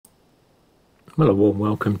Well, a warm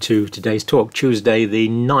welcome to today's talk, Tuesday the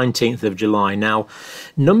 19th of July. Now,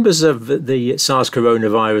 numbers of the SARS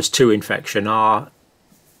coronavirus 2 infection are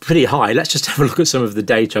pretty high. Let's just have a look at some of the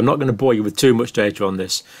data. I'm not going to bore you with too much data on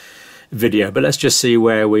this video, but let's just see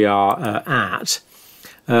where we are at.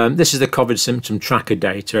 This is the COVID symptom tracker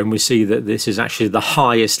data, and we see that this is actually the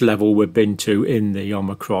highest level we've been to in the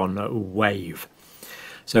Omicron wave.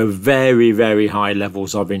 So very, very high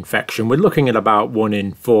levels of infection. We're looking at about 1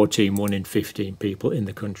 in 14, 1 in 15 people in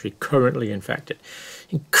the country currently infected.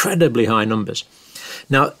 Incredibly high numbers.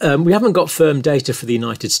 Now, we haven't got firm data for the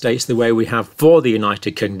United States the way we have for the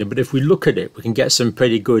United Kingdom, but if we look at it, we can get some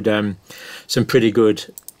pretty good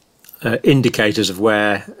indicators of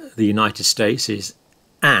where the United States is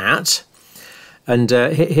at. And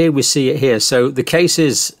here we see it here. So the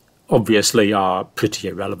cases obviously are pretty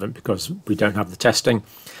irrelevant because we don't have the testing.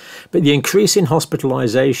 But the increase in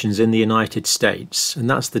hospitalizations in the United States, and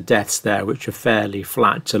that's the deaths there, which are fairly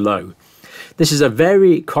flat to low. This is a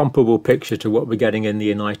very comparable picture to what we're getting in the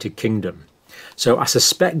United Kingdom. So I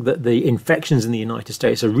suspect that the infections in the United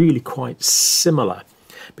States are really quite similar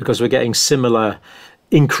because we're getting similar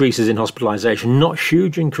increases in hospitalization, not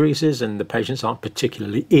huge increases, and the patients aren't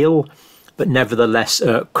particularly ill, but nevertheless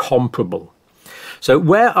comparable. So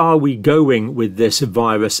where are we going with this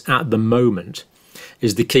virus at the moment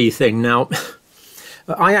is the key thing. Now,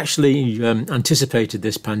 I actually anticipated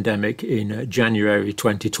this pandemic in January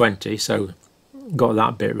 2020, so got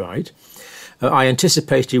that bit right. I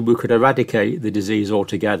anticipated we could eradicate the disease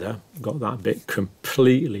altogether. Got that bit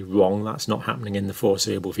completely wrong. That's not happening in the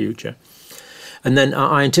foreseeable future. And then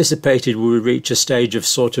I anticipated we would reach a stage of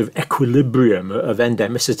sort of equilibrium of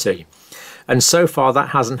endemicity. And so far that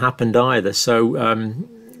hasn't happened either. So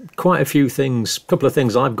quite a few things, a couple of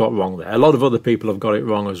things I've got wrong there. A lot of other people have got it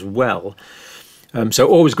wrong as well. So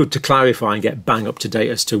always good to clarify and get bang up to date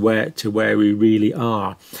as to where we really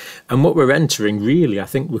are. And what we're entering really, I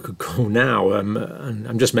think we could call now, and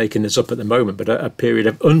I'm just making this up at the moment, but a period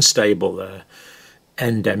of unstable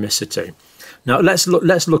endemicity. Now let's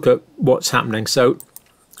look at what's happening. So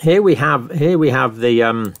here we have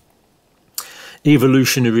the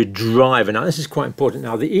evolutionary driver. Now this is quite important.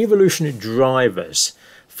 Now the evolutionary drivers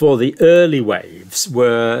for the early waves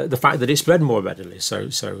were the fact that it spread more readily. So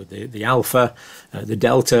the alpha, the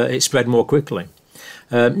delta, it spread more quickly.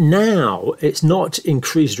 Now it's not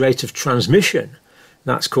increased rate of transmission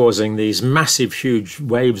that's causing these massive, huge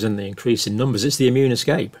waves and the increase in numbers. It's the immune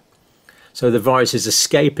escape. So the virus is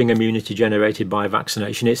escaping immunity generated by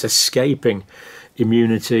vaccination. It's escaping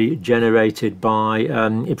immunity generated by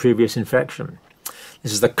a previous infection.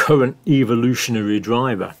 This is the current evolutionary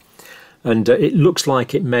driver. And it looks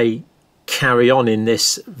like it may carry on in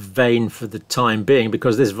this vein for the time being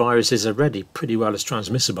because this virus is already pretty well as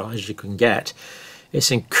transmissible as you can get. It's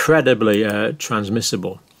incredibly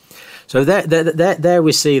transmissible. So there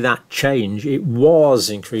we see that change. It was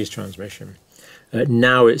increased transmission.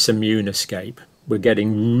 Now it's immune escape. We're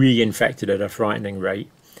getting reinfected at a frightening rate.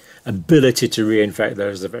 Ability to reinfect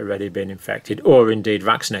those that have already been infected or indeed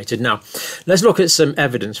vaccinated. Now, let's look at some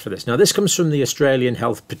evidence for this. Now, this comes from the Australian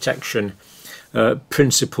Health Protection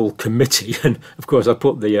Principal Committee. And of course, I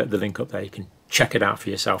put the link up there. You can check it out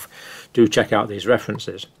for yourself. Do check out these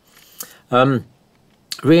references.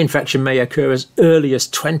 Reinfection may occur as early as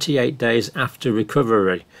 28 days after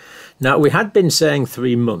recovery. Now, we had been saying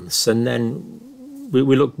 3 months, and then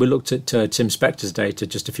we looked at Tim Spector's data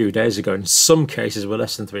just a few days ago, and some cases were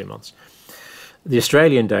less than 3 months. The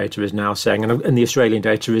Australian data is now saying, and the Australian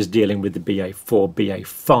data is dealing with the BA.4,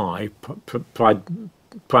 BA.5,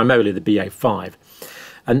 primarily the BA.5,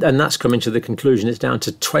 and that's coming to the conclusion it's down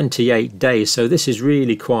to 28 days. So this is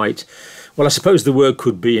really quite, well, I suppose the word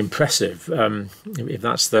could be impressive, if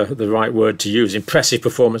that's the right word to use. Impressive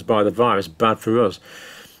performance by the virus, bad for us.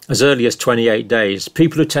 As early as 28 days.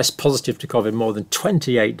 People who test positive to COVID more than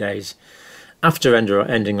 28 days after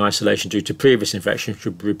ending isolation due to previous infection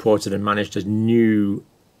should be reported and managed as new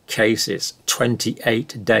cases.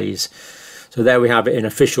 28 days. So there we have it in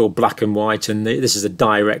official black and white, and this is a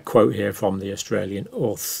direct quote here from the Australian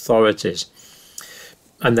authorities.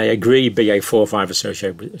 And they agree BA.4/5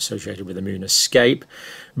 associated with immune escape.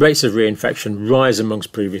 Rates of reinfection rise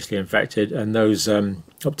amongst previously infected and those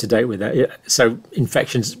up to date with that. So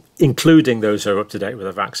infections, including those who are up to date with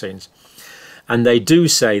the vaccines. And they do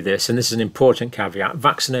say this, and this is an important caveat,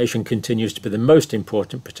 vaccination continues to be the most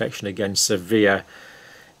important protection against severe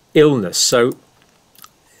illness. So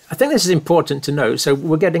I think this is important to note. So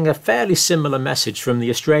we're getting a fairly similar message from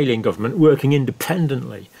the Australian government working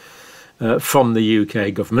independently from the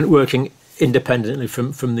UK government, working independently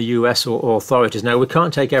from the US or authorities. Now, we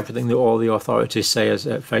can't take everything that all the authorities say as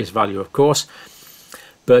at face value, of course.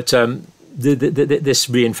 But this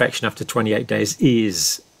reinfection after 28 days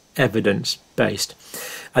is evidence-based.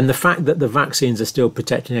 And the fact that the vaccines are still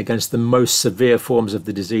protecting against the most severe forms of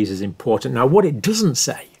the disease is important. Now, what it doesn't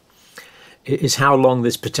say is how long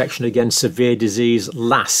this protection against severe disease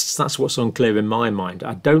lasts. That's what's unclear in my mind.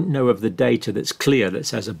 I don't know of the data that's clear that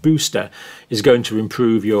says a booster is going to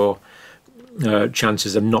improve your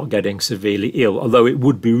chances of not getting severely ill, although it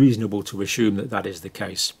would be reasonable to assume that that is the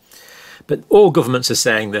case. But all governments are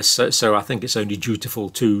saying this, so I think it's only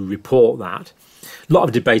dutiful to report that. A lot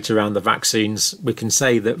of debate around the vaccines. We can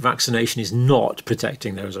say that vaccination is not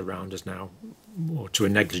protecting those around us now, or to a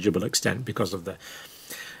negligible extent, because of the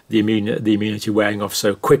immunity wearing off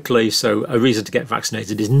so quickly. So a reason to get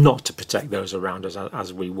vaccinated is not to protect those around us,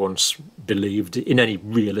 as we once believed, in any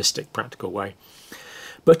realistic, practical way.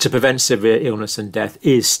 But to prevent severe illness and death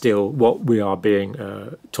is still what we are being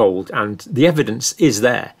told, and the evidence is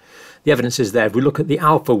there. The evidence is there. If we look at the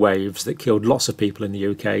alpha waves that killed lots of people in the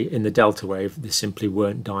UK, in the delta wave, they simply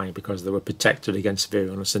weren't dying because they were protected against severe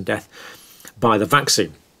illness and death by the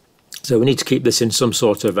vaccine. So we need to keep this in some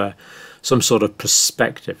sort of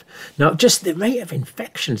perspective. Now, just the rate of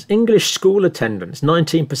infections. English school attendance,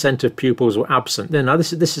 19% of pupils were absent. Now,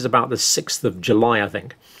 this is about the 6th of July, I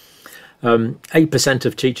think. 8%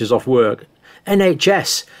 of teachers off work.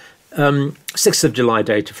 NHS. 6th of July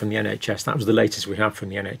data from the NHS, that was the latest we have from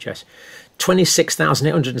the NHS.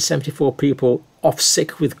 26,874 people off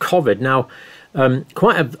sick with COVID. Now,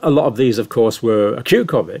 quite a lot of these, of course, were acute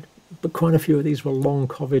COVID, but quite a few of these were long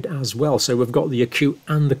COVID as well. So we've got the acute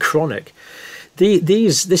and the chronic.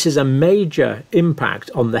 This is a major impact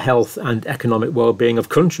on the health and economic well-being of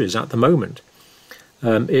countries at the moment.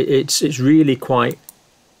 It's really quite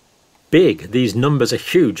big. These numbers are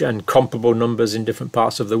huge, and comparable numbers in different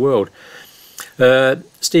parts of the world.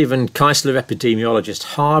 Stephen Keisler, epidemiologist,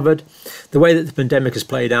 Harvard. The way that the pandemic has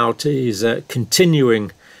played out is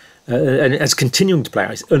continuing, and it's continuing to play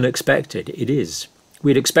out. It's unexpected. It is.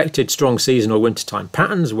 We'd expected strong seasonal wintertime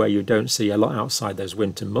patterns where you don't see a lot outside those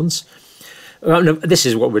winter months. This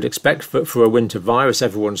is what we'd expect for a winter virus.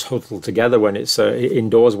 Everyone's huddled together when it's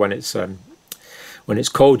indoors. When it's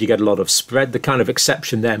cold, you get a lot of spread. The kind of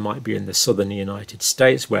exception there might be in the southern United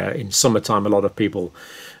States, where in summertime a lot of people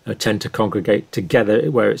tend to congregate together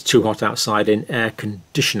where it's too hot outside in air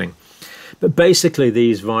conditioning. But basically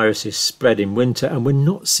these viruses spread in winter, and we're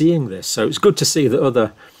not seeing this. So it's good to see that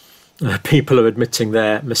other people are admitting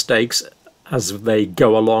their mistakes as they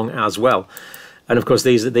go along as well. And of course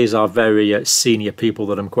these are very senior people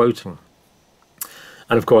that I'm quoting.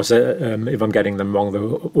 And of course, if I'm getting them wrong, they're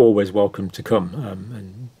always welcome to come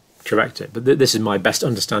and correct it. But this is my best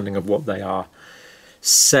understanding of what they are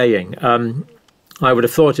saying. I would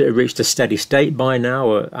have thought it had reached a steady state by now,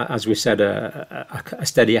 or, as we said, a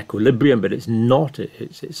steady equilibrium, but it's not.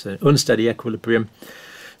 It's an unsteady equilibrium.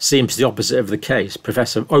 Seems the opposite of the case.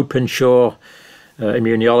 Professor Openshaw,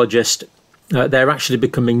 immunologist, they're actually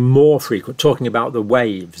becoming more frequent. Talking about the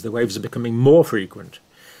waves are becoming more frequent.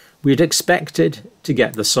 We'd expected to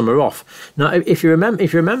get the summer off. Now, if you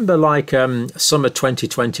remember, like summer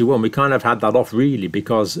 2021, we kind of had that off really,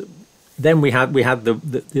 because then we had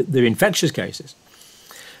the infectious cases.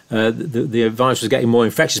 The virus was getting more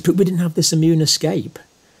infectious, but we didn't have this immune escape.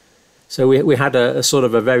 So we had a sort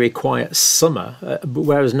of a very quiet summer,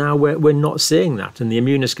 whereas now we're not seeing that, and the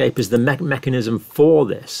immune escape is the mechanism for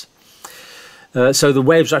this. So the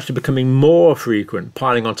waves are actually becoming more frequent,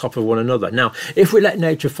 piling on top of one another. Now, if we let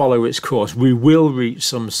nature follow its course, we will reach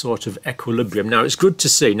some sort of equilibrium. Now, it's good to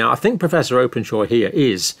see. Now, I think Professor Openshaw here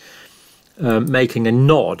is making a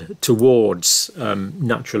nod towards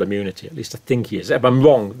natural immunity. At least I think he is. If I'm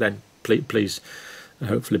wrong, then please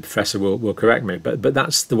hopefully Professor will correct me. But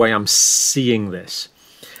that's the way I'm seeing this.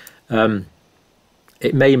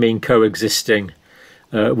 It may mean coexisting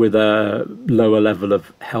with a lower level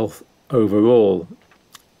of health overall.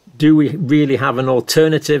 Do we really have an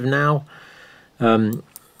alternative now to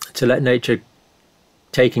let nature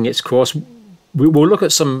taking its course? We'll look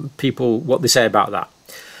at some people, what they say about that.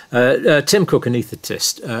 Tim Cook,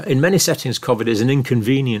 anaesthetist. In many settings, COVID is an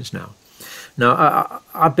inconvenience now. Now,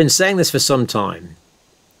 I've been saying this for some time,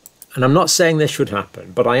 and I'm not saying this should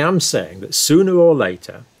happen, but I am saying that sooner or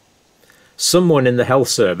later, someone in the health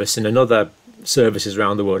service, in another services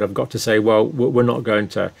around the world, have got to say, well, we're not going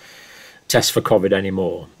to test for COVID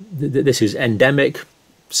anymore. This is endemic,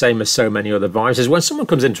 same as so many other viruses. When someone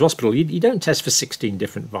comes into hospital, you don't test for 16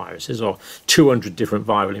 different viruses or 200 different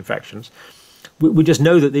viral infections. We just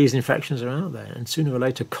know that these infections are out there, and sooner or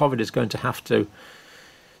later COVID is going to have to,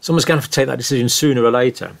 someone's going to have to take that decision sooner or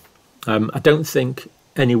later. I don't think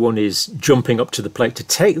anyone is jumping up to the plate to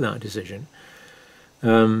take that decision,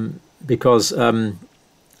 because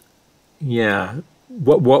yeah,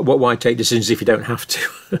 why take decisions if you don't have to?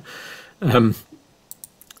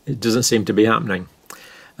 It doesn't seem to be happening.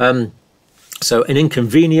 So an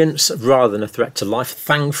inconvenience rather than a threat to life.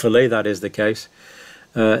 Thankfully, that is the case.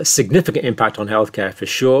 Significant impact on healthcare for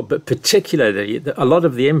sure, but particularly a lot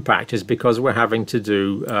of the impact is because we're having to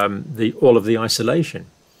do all of the isolation.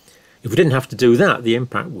 If we didn't have to do that, the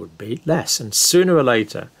impact would be less, and sooner or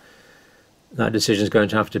later that decision is going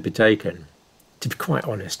to have to be taken. To be quite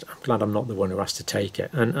honest, I'm glad I'm not the one who has to take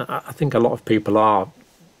it, and I think a lot of people are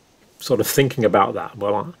sort of thinking about that.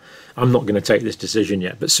 Well, I'm not going to take this decision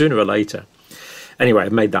yet, but sooner or later. Anyway,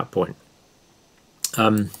 I've made that point.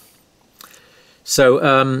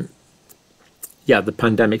 Yeah, the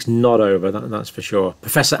pandemic's not over, that's for sure.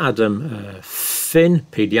 Professor Adam Finn,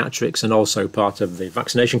 paediatrics, and also part of the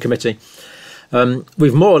vaccination committee.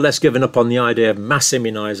 We've more or less given up on the idea of mass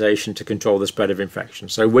immunisation to control the spread of infection.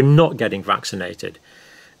 So we're not getting vaccinated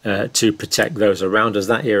to protect those around us.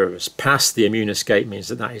 That era has passed. The immune escape means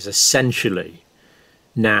that is essentially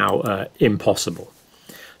now impossible.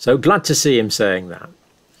 So glad to see him saying that.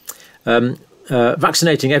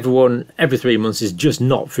 Vaccinating everyone every 3 months is just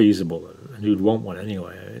not feasible, and who'd want one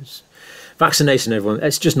anyway? Vaccinating everyone,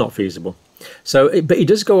 it's just not feasible. So, but he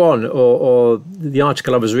does go on, or the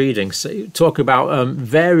article I was reading, talk about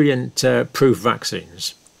variant-proof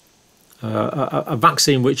vaccines. A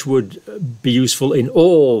vaccine which would be useful in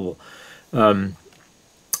all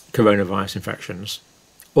coronavirus infections,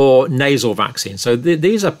 or nasal vaccines. So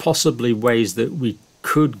these are possibly ways that we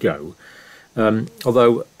could go,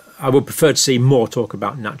 although I would prefer to see more talk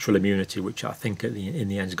about natural immunity, which I think in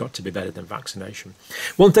the end has got to be better than vaccination.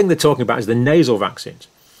 One thing they're talking about is the nasal vaccines,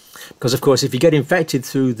 because of course if you get infected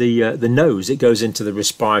through the nose, it goes into the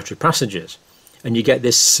respiratory passages, and you get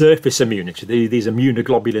this surface immunity, these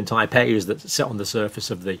immunoglobulin type A's that sit on the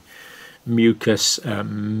surface of the mucous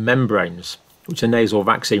membranes, which a nasal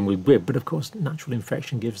vaccine would give. But of course natural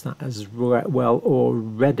infection gives that as well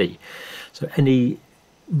already. So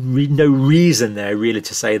no reason there really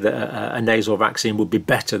to say that a nasal vaccine would be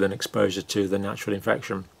better than exposure to the natural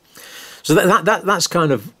infection. So that's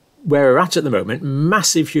kind of where we're at the moment.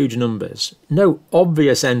 Massive, huge numbers, no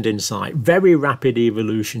obvious end in sight, very rapid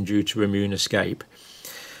evolution due to immune escape,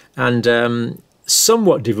 and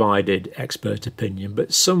somewhat divided expert opinion,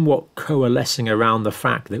 but somewhat coalescing around the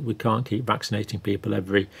fact that we can't keep vaccinating people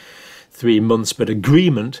every 3 months, but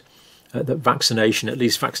agreement that vaccination, at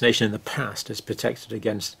least vaccination in the past, has protected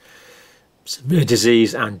against severe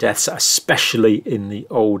disease and deaths, especially in the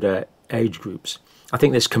older age groups. I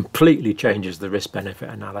think this completely changes the risk-benefit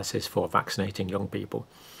analysis for vaccinating young people.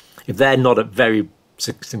 If they're not at very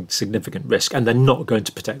significant risk and they're not going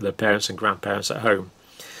to protect their parents and grandparents at home,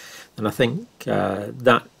 then I think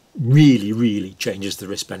that really, really changes the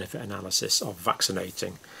risk-benefit analysis of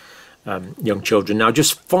vaccinating young children. Now,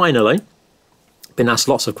 just finally, been asked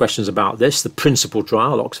lots of questions about this. The principal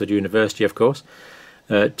trial, Oxford University, of course,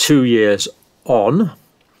 2 years on.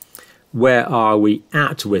 Where are we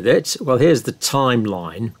at with it? Well, here's the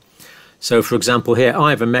timeline. So, for example, here,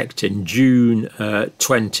 ivermectin, June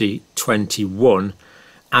 2021,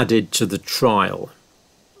 added to the trial.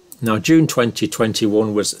 Now, June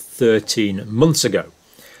 2021 was 13 months ago.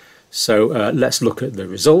 So let's look at the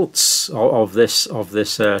results of this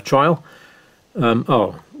trial.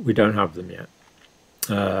 Oh, we don't have them yet.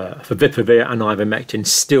 Favipiravir and ivermectin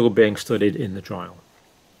still being studied in the trial.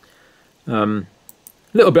 A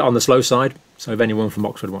little bit on the slow side, so if anyone from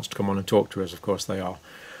Oxford wants to come on and talk to us, of course they are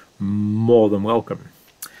more than welcome.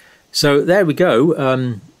 So there we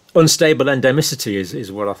go. Unstable endemicity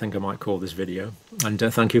is what I think I might call this video, and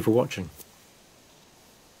thank you for watching.